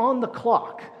left on the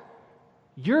clock,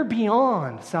 you're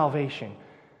beyond salvation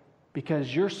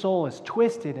because your soul is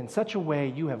twisted in such a way,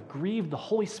 you have grieved the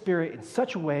Holy Spirit in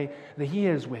such a way that he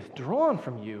is withdrawn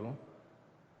from you.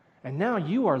 And now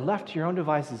you are left to your own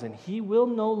devices, and he will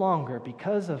no longer,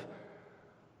 because of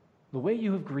the way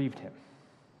you have grieved him,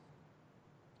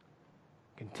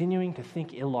 continuing to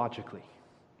think illogically,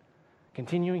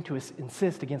 continuing to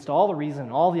insist against all the reason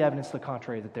and all the evidence to the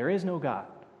contrary that there is no God,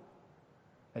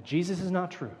 that Jesus is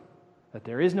not true, that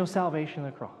there is no salvation in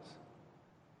the cross.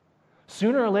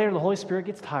 Sooner or later, the Holy Spirit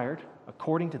gets tired,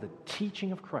 according to the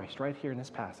teaching of Christ right here in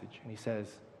this passage, and he says,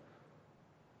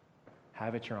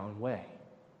 have it your own way.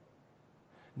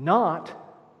 Not,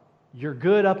 you're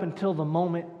good up until the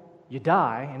moment you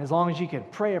die, and as long as you can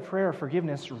pray a prayer of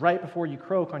forgiveness right before you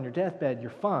croak on your deathbed, you're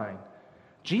fine.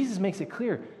 Jesus makes it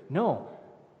clear, no,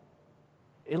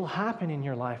 it'll happen in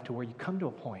your life to where you come to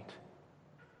a point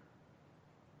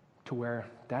to where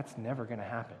that's never going to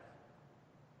happen.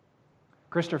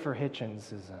 Christopher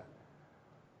Hitchens is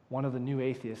one of the new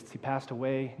atheists. He passed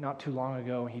away not too long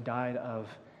ago. He died of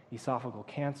esophageal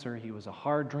cancer. He was a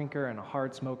hard drinker and a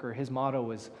hard smoker. His motto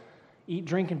was, eat,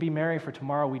 drink, and be merry, for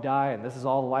tomorrow we die, and this is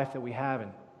all the life that we have.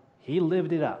 And he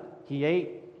lived it up. He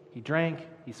ate, he drank,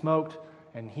 he smoked,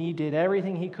 and he did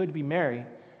everything he could to be merry.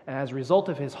 And as a result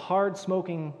of his hard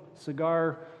smoking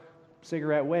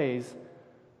cigarette ways,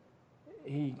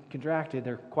 he contracted,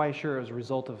 they're quite sure as a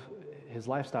result of his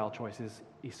lifestyle choices,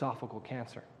 esophageal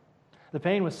cancer. The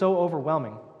pain was so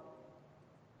overwhelming.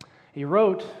 He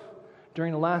wrote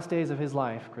during the last days of his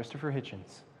life, Christopher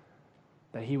Hitchens,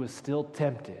 that he was still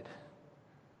tempted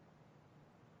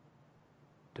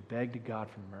to beg to God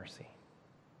for mercy.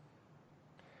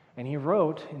 And he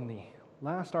wrote in the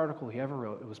last article he ever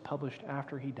wrote, it was published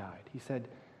after he died, he said,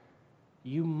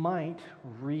 you might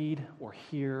read or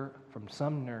hear from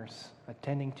some nurse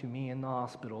attending to me in the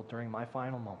hospital during my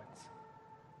final moments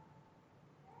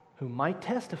who might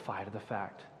testify to the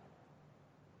fact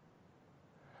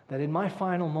that in my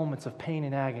final moments of pain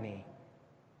and agony,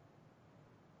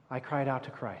 I cried out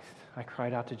to Christ, I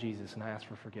cried out to Jesus, and I asked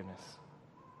for forgiveness.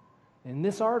 In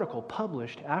this article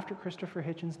published after Christopher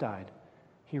Hitchens died,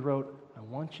 he wrote, I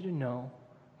want you to know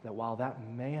that while that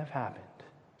may have happened,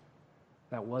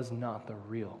 that was not the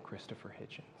real Christopher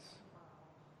Hitchens.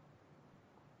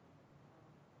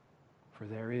 For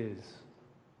there is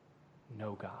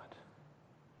no God.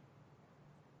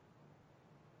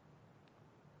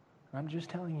 I'm just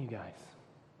telling you guys.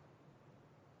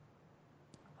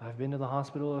 I've been to the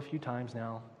hospital a few times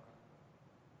now.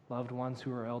 Loved ones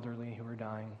who are elderly, who are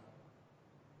dying.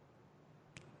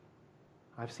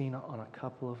 I've seen it on a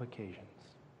couple of occasions.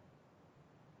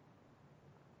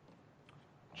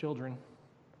 Children,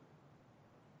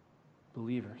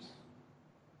 believers,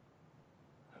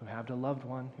 who have a loved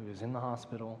one who is in the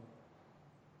hospital,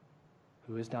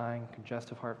 who is dying,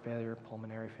 congestive heart failure,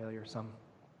 pulmonary failure, some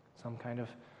kind of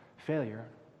failure,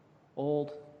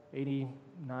 old,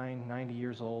 89, 90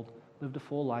 years old, lived a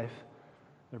full life.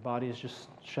 Their body is just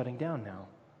shutting down now.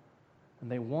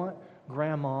 And they want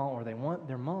grandma or they want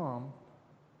their mom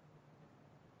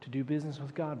to do business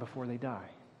with God before they die.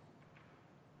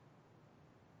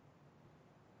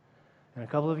 And a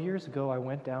couple of years ago, I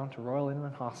went down to Royal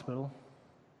Inland Hospital,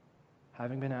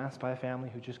 having been asked by a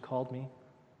family who just called me.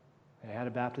 They had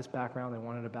a Baptist background. They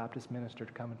wanted a Baptist minister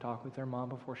to come and talk with their mom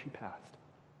before she passed.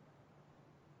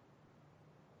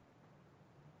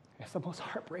 It's the most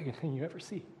heartbreaking thing you ever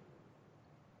see.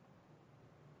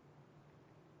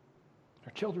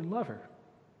 Her children love her.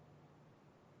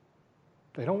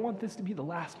 They don't want this to be the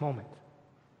last moment.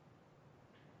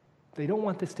 They don't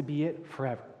want this to be it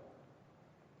forever.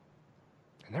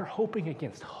 And they're hoping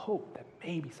against hope that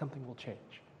maybe something will change.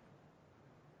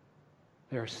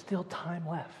 There is still time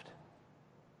left.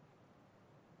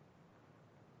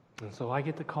 And so I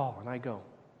get the call and I go.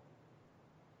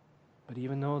 But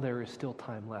even though there is still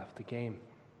time left, the game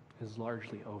is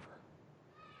largely over.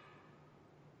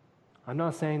 I'm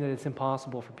not saying that it's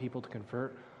impossible for people to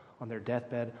convert on their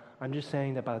deathbed. I'm just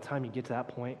saying that by the time you get to that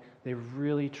point, they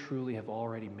really, truly have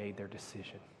already made their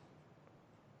decision.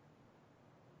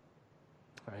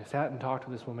 I sat and talked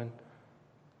to this woman,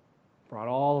 brought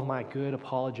all of my good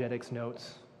apologetics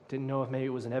notes, didn't know if maybe it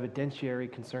was an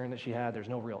evidentiary concern that she had. There's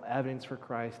no real evidence for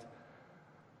Christ.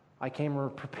 I came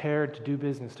prepared to do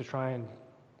business to try and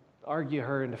argue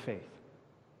her into faith.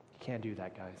 You can't do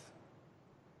that, guys.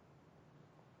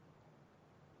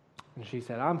 And she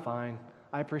said, I'm fine.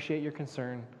 I appreciate your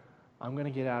concern. I'm going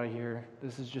to get out of here.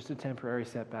 This is just a temporary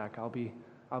setback. I'll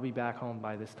be back home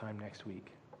by this time next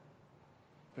week.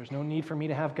 There's no need for me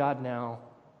to have God now.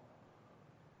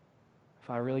 If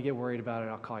I really get worried about it,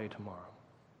 I'll call you tomorrow.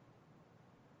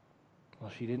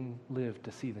 Well, she didn't live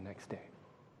to see the next day.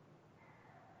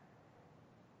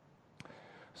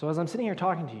 So as I'm sitting here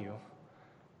talking to you,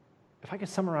 if I could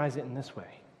summarize it in this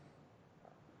way,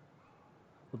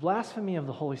 the blasphemy of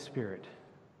the Holy Spirit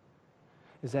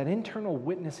is that internal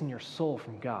witness in your soul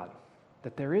from God,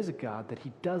 that there is a God, that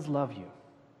He does love you.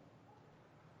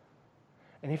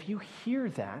 And if you hear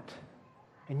that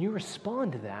and you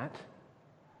respond to that,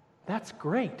 that's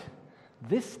great.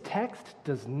 This text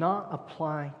does not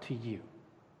apply to you.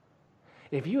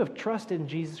 If you have trusted in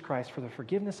Jesus Christ for the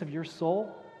forgiveness of your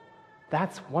soul,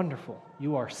 that's wonderful.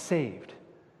 You are saved.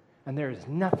 And there is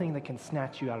nothing that can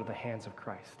snatch you out of the hands of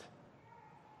Christ.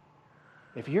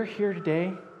 If you're here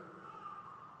today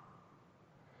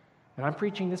and I'm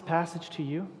preaching this passage to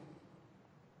you,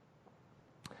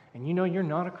 and you know you're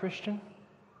not a Christian,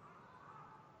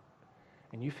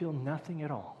 and you feel nothing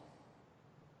at all,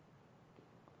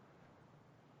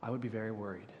 I would be very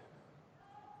worried.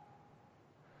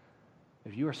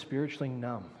 If you are spiritually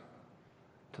numb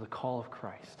to the call of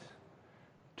Christ,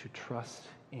 to trust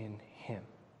in Him,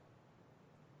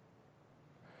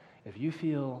 if you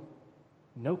feel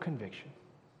no conviction,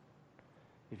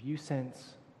 if you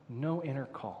sense no inner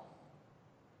call,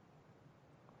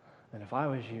 then if I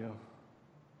was you,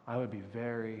 I would be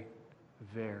very,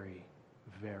 very,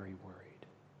 very worried.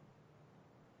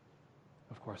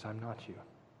 Of course, I'm not you.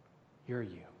 You're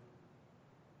you.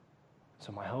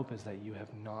 So my hope is that you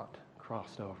have not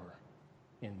crossed over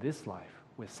in this life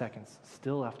with seconds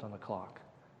still left on the clock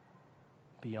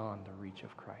beyond the reach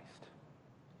of Christ.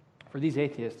 For these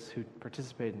atheists who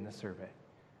participated in this survey,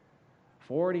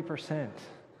 40%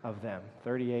 of them,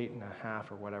 38 and a half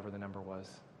or whatever the number was,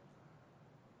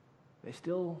 they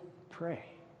still pray.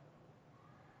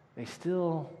 They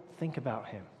still think about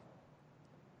Him.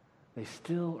 They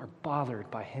still are bothered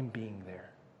by Him being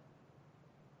there.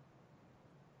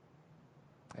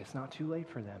 It's not too late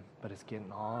for them, but it's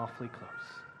getting awfully close.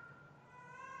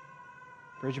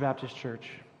 Bridge Baptist Church,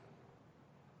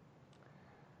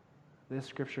 this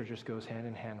scripture just goes hand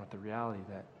in hand with the reality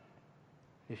that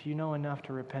if you know enough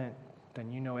to repent, then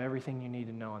you know everything you need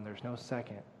to know, and there's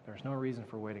no reason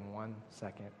for waiting 1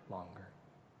 second longer.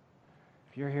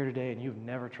 If you're here today and you've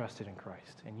never trusted in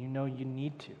Christ, and you know you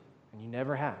need to, and you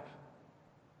never have,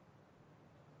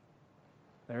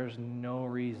 there's no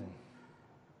reason.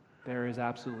 There is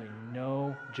absolutely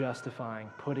no justifying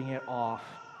putting it off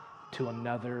to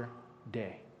another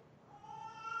day.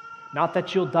 Not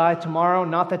that you'll die tomorrow,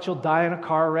 not that you'll die in a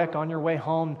car wreck on your way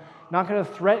home, not going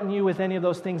to threaten you with any of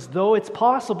those things, though it's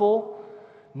possible,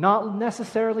 not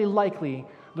necessarily likely.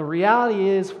 The reality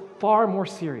is far more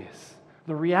serious.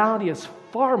 The reality is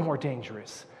far more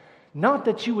dangerous. Not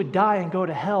that you would die and go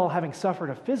to hell having suffered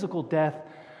a physical death,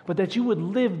 but that you would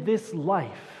live this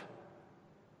life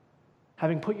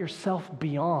having put yourself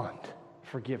beyond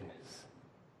forgiveness,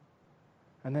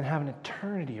 and then have an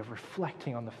eternity of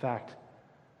reflecting on the fact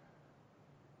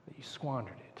that you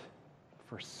squandered it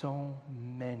for so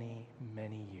many,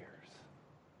 many years.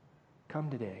 Come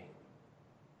today.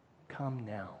 Come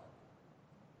now.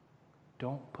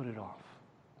 Don't put it off.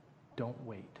 Don't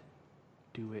wait.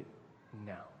 Do it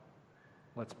now.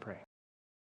 Let's pray.